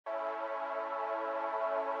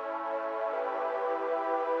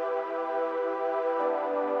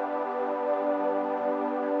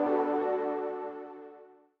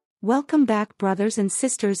Welcome back, brothers and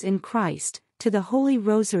sisters in Christ, to the Holy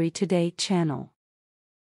Rosary Today channel.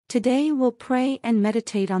 Today we'll pray and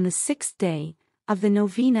meditate on the 6th day of the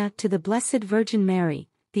Novena to the Blessed Virgin Mary,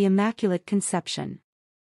 the Immaculate Conception.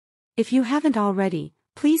 If you haven't already,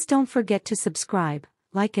 please don't forget to subscribe,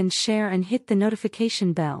 like and share and hit the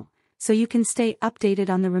notification bell, so you can stay updated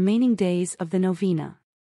on the remaining days of the Novena.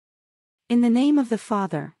 In the name of the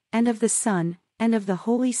Father, and of the Son, and of the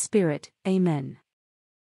Holy Spirit, Amen.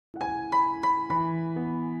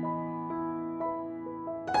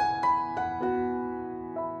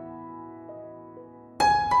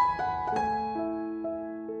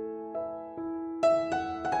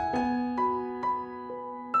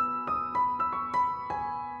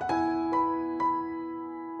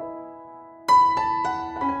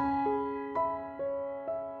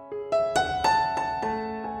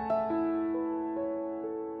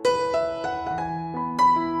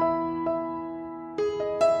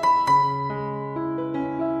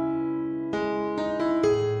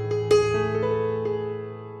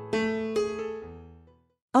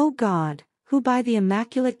 O God, who by the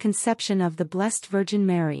Immaculate Conception of the Blessed Virgin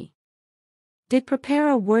Mary did prepare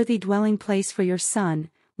a worthy dwelling place for your Son,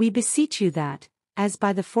 we beseech you that, as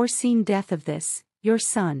by the foreseen death of this, your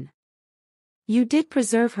Son, you did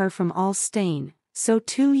preserve her from all stain, so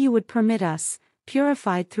too you would permit us,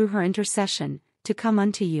 purified through her intercession, to come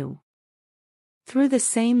unto you. Through the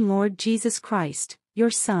same Lord Jesus Christ,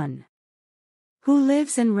 your Son, who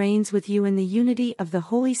lives and reigns with you in the unity of the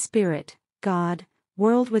Holy Spirit, God,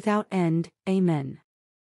 world without end, Amen.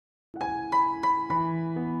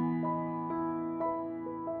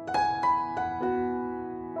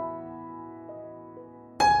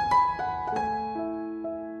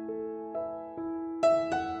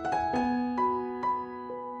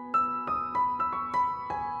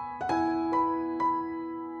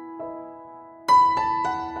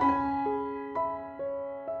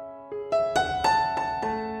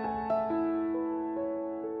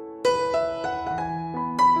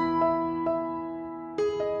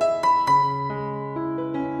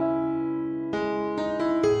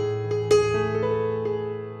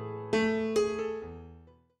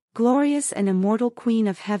 Glorious and immortal Queen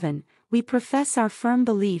of Heaven, we profess our firm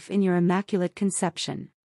belief in your Immaculate Conception,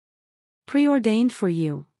 preordained for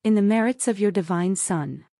you, in the merits of your divine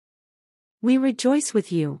Son. We rejoice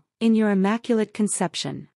with you, in your Immaculate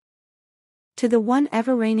Conception. To the one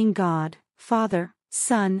ever-reigning God, Father,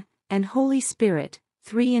 Son, and Holy Spirit,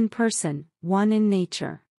 three in person, one in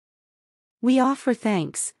nature, we offer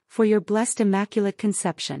thanks, for your blessed Immaculate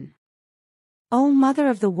Conception. O Mother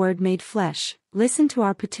of the Word made flesh, listen to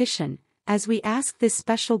our petition, as we ask this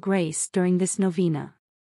special grace during this novena.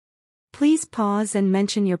 Please pause and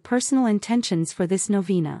mention your personal intentions for this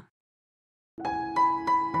novena.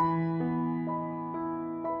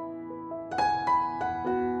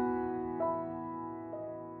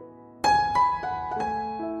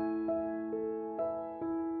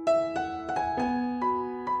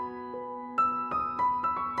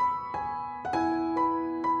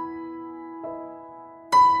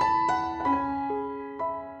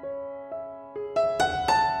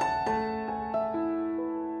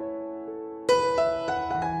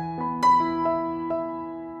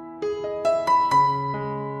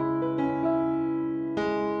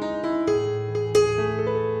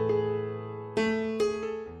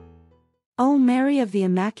 O Mary of the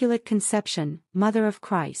Immaculate Conception, Mother of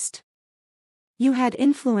Christ, you had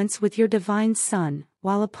influence with your divine Son,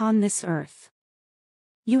 while upon this earth.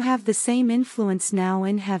 You have the same influence now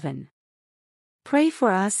in heaven. Pray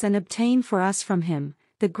for us and obtain for us from him,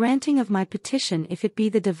 the granting of my petition if it be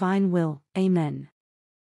the divine will, Amen.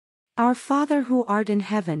 Our Father who art in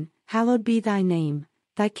heaven, hallowed be thy name,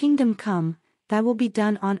 thy kingdom come, thy will be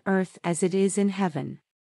done on earth as it is in heaven.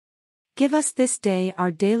 Give us this day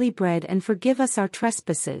our daily bread and forgive us our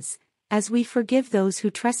trespasses, as we forgive those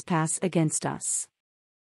who trespass against us.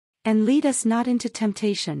 And lead us not into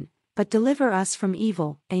temptation, but deliver us from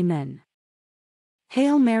evil, Amen.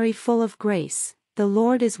 Hail Mary, full of grace, the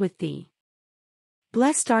Lord is with thee.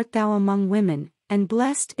 Blessed art thou among women, and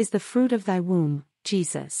blessed is the fruit of thy womb,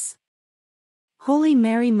 Jesus. Holy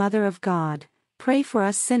Mary, Mother of God, pray for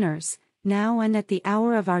us sinners, now and at the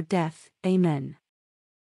hour of our death, Amen.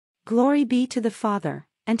 Glory be to the Father,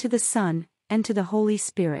 and to the Son, and to the Holy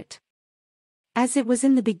Spirit. As it was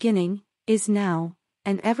in the beginning, is now,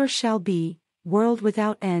 and ever shall be, world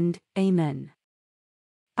without end, Amen.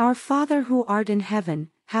 Our Father who art in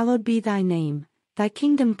heaven, hallowed be thy name, thy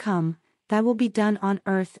kingdom come, thy will be done on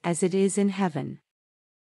earth as it is in heaven.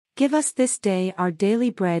 Give us this day our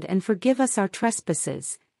daily bread and forgive us our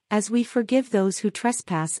trespasses, as we forgive those who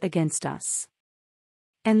trespass against us.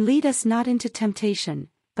 And lead us not into temptation,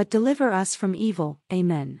 but deliver us from evil.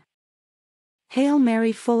 Amen. Hail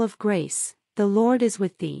Mary, full of grace, the Lord is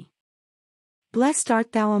with thee. Blessed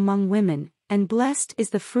art thou among women, and blessed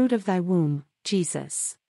is the fruit of thy womb,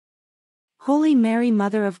 Jesus. Holy Mary,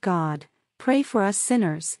 Mother of God, pray for us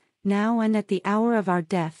sinners, now and at the hour of our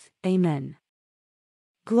death. Amen.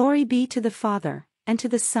 Glory be to the Father, and to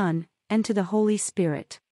the Son, and to the Holy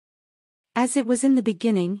Spirit. As it was in the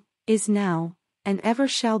beginning, is now, and ever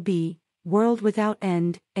shall be, world without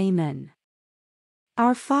end. Amen.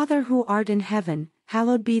 Our Father who art in heaven,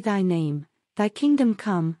 hallowed be thy name, thy kingdom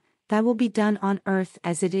come, thy will be done on earth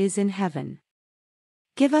as it is in heaven.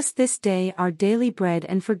 Give us this day our daily bread,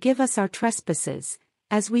 and forgive us our trespasses,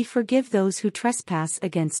 as we forgive those who trespass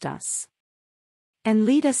against us. And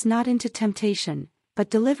lead us not into temptation, but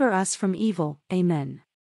deliver us from evil. Amen.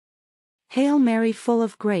 Hail Mary, full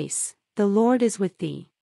of grace, the Lord is with thee.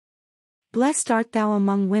 Blessed art thou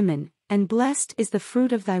among women, and blessed is the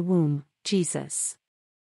fruit of thy womb, Jesus.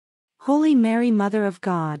 Holy Mary, Mother of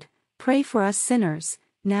God, pray for us sinners,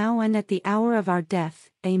 now and at the hour of our death.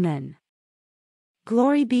 Amen.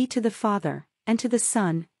 Glory be to the Father, and to the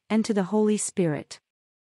Son, and to the Holy Spirit.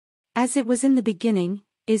 As it was in the beginning,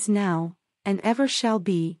 is now, and ever shall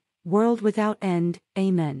be, world without end.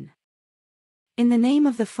 Amen. In the name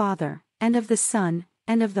of the Father, and of the Son,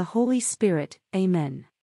 and of the Holy Spirit. Amen.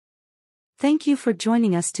 Thank you for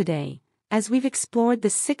joining us today, as we've explored the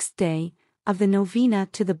 6th day of the Novena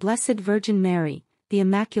to the Blessed Virgin Mary, the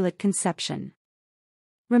Immaculate Conception.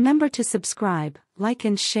 Remember to subscribe, like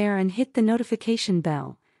and share, and hit the notification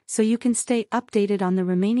bell, so you can stay updated on the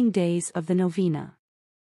remaining days of the Novena.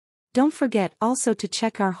 Don't forget also to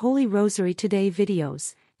check our Holy Rosary Today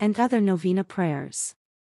videos, and other Novena prayers.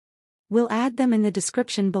 We'll add them in the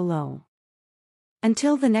description below.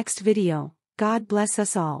 Until the next video, God bless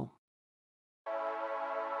us all.